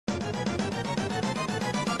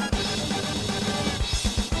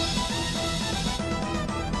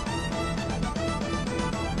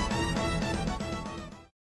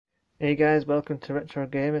Hey guys, welcome to Retro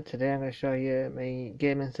Gamer. Today I'm going to show you my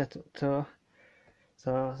gaming setup tour.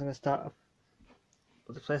 So I'm going to start off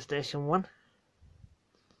with the PlayStation 1.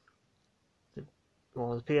 The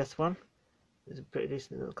PS1 is a pretty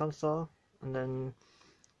decent little console. And then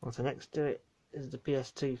also next to it is the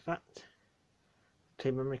PS2 Fat.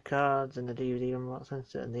 2 memory cards and the DVD remote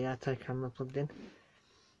sensor and the AirTag camera plugged in.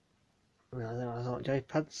 Well, there are all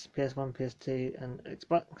joypads, PS1, PS2 and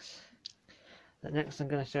Xbox. Next I'm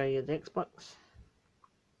going to show you the Xbox,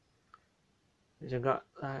 which I got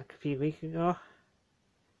like a few weeks ago.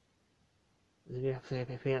 If you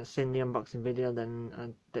haven't seen the unboxing video, then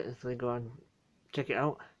I'd definitely go and check it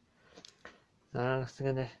out. So I'm just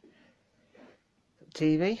gonna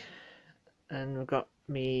TV, and we've got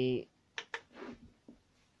me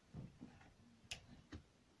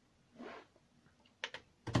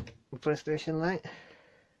PlayStation Lite.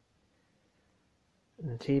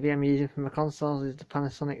 And the TV I'm using for my consoles is the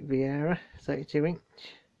Panasonic Viera 32 inch.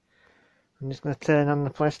 I'm just going to turn on the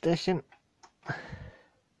PlayStation.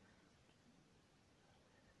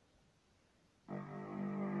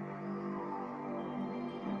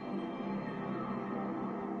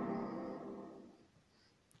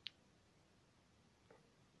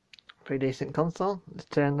 Pretty decent console. Let's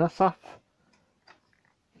turn this off.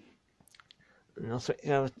 And I'll switch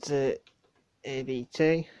over to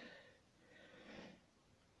ABT.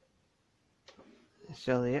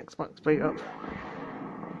 Show the Xbox boot up.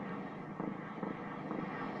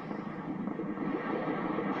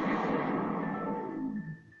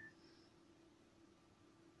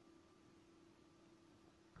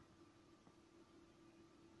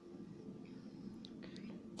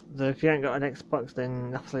 So if you haven't got an Xbox,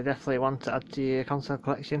 then definitely want to add to your console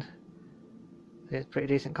collection. It's a pretty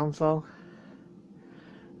decent console.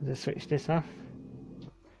 Just switch this off.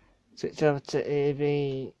 Switch over to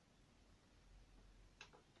AV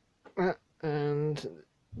and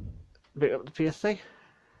boot up the PSC.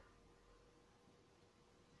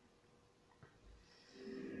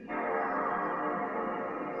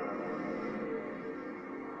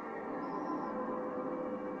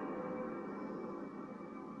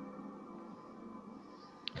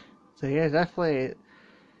 So yeah, definitely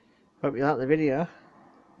hope you like the video.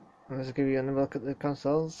 I'll just give you another look at the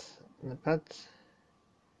consoles and the pads.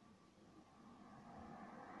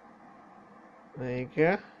 There you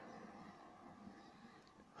go.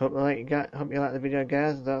 Hope you like the video,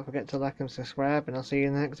 guys. Don't forget to like and subscribe, and I'll see you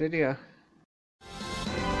in the next video.